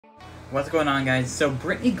What's going on, guys? So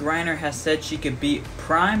Brittney Griner has said she could beat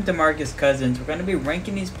prime DeMarcus Cousins. We're going to be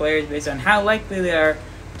ranking these players based on how likely they are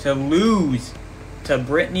to lose to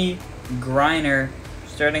Brittney Griner.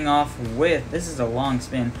 Starting off with, this is a long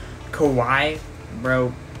spin, Kawhi,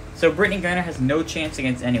 bro. So Brittney Griner has no chance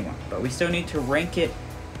against anyone, but we still need to rank it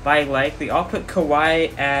by likely. I'll put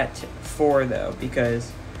Kawhi at 4 though,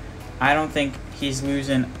 because I don't think he's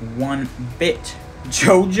losing one bit.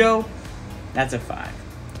 JoJo, that's a 5.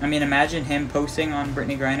 I mean, imagine him posting on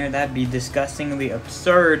Brittney Griner. That'd be disgustingly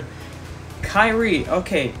absurd. Kyrie,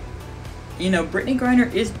 okay. You know, Brittney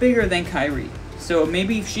Griner is bigger than Kyrie. So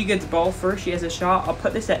maybe if she gets ball first, she has a shot. I'll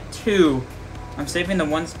put this at 2. I'm saving the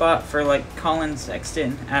 1 spot for, like, Colin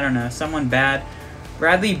Sexton. I don't know, someone bad.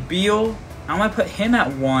 Bradley Beal, I'm going to put him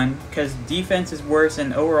at 1 because defense is worse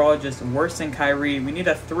and overall just worse than Kyrie. We need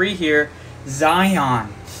a 3 here.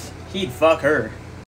 Zion, he'd fuck her.